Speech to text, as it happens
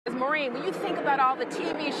Maureen, when you think about all the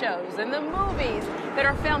TV shows and the movies that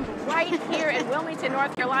are filmed right here in Wilmington,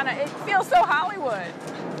 North Carolina, it feels so Hollywood.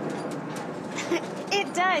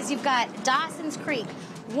 It does. You've got Dawson's Creek,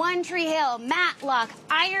 One Tree Hill, Matlock,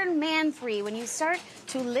 Iron Man 3. When you start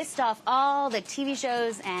to list off all the TV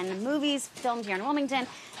shows and movies filmed here in Wilmington,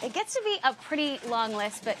 it gets to be a pretty long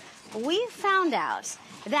list, but we found out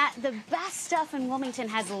that the best stuff in Wilmington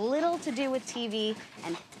has little to do with TV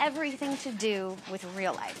and everything to do with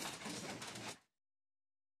real life.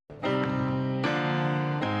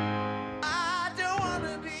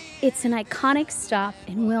 It's an iconic stop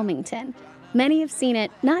in Wilmington. Many have seen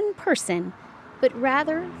it not in person, but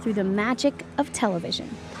rather through the magic of television.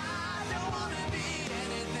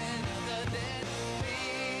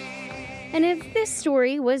 And if this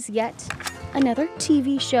story was yet another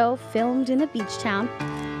TV show filmed in a beach town,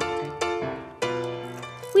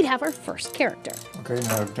 we'd have our first character. Okay,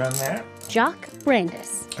 now I've done that. Jock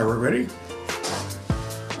Brandis. Are we ready?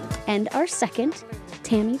 And our second,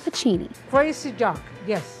 Tammy Pacini. Crazy Jock,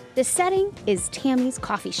 yes. The setting is Tammy's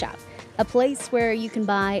coffee shop, a place where you can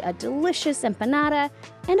buy a delicious empanada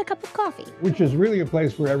and a cup of coffee. Which is really a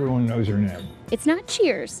place where everyone knows her name. It's not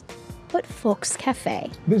Cheers, but Folks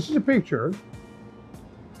Cafe. This is a picture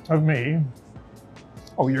of me.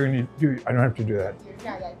 Oh, you're going to do, I don't have to do that.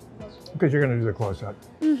 Because you're going to do the close-up.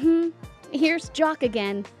 Here's Jock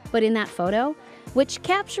again, but in that photo, which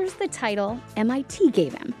captures the title MIT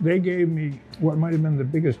gave him. They gave me what might have been the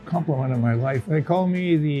biggest compliment of my life. They call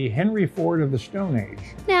me the Henry Ford of the Stone Age.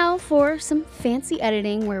 Now for some fancy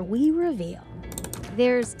editing where we reveal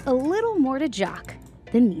there's a little more to Jock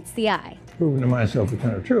than meets the eye. Proving to myself it's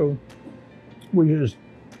kind of true, which is,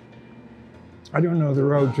 I don't know the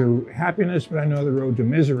road to happiness, but I know the road to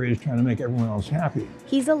misery is trying to make everyone else happy.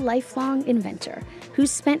 He's a lifelong inventor who's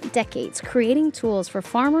spent decades creating tools for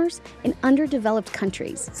farmers in underdeveloped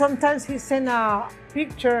countries. Sometimes he send a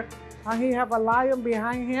picture and he have a lion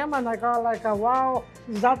behind him and I go like, wow,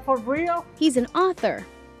 is that for real? He's an author,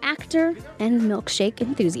 actor, and milkshake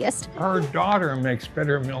enthusiast. Her daughter makes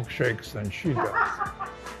better milkshakes than she does.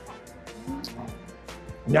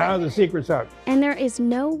 Now the secret's out. And there is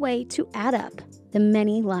no way to add up the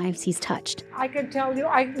many lives he's touched. I can tell you,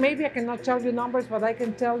 maybe I cannot tell you numbers, but I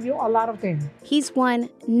can tell you a lot of things. He's won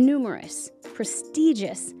numerous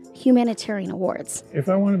prestigious humanitarian awards. If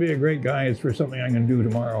I want to be a great guy, it's for something I can do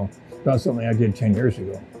tomorrow, not something I did 10 years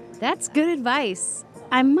ago. That's good advice.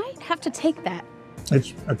 I might have to take that.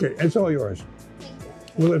 It's okay, it's all yours.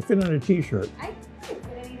 Will it fit on a t-shirt?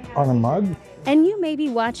 On a mug? And you may be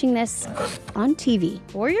watching this on TV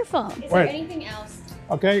or your phone. Is there anything else?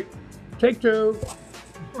 Okay, take two.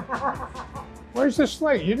 Where's the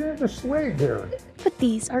slate? You didn't have the slate here. But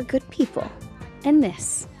these are good people, and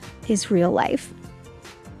this is real life.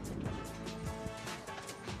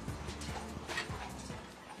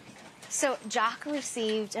 So Jock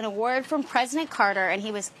received an award from President Carter, and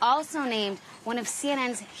he was also named one of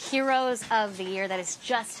CNN's Heroes of the Year. That is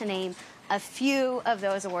just to name a few of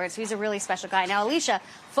those awards. He's a really special guy. Now, Alicia,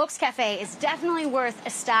 Folks Cafe is definitely worth a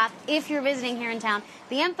stop if you're visiting here in town.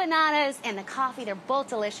 The empanadas and the coffee, they're both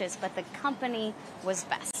delicious, but the company was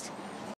best.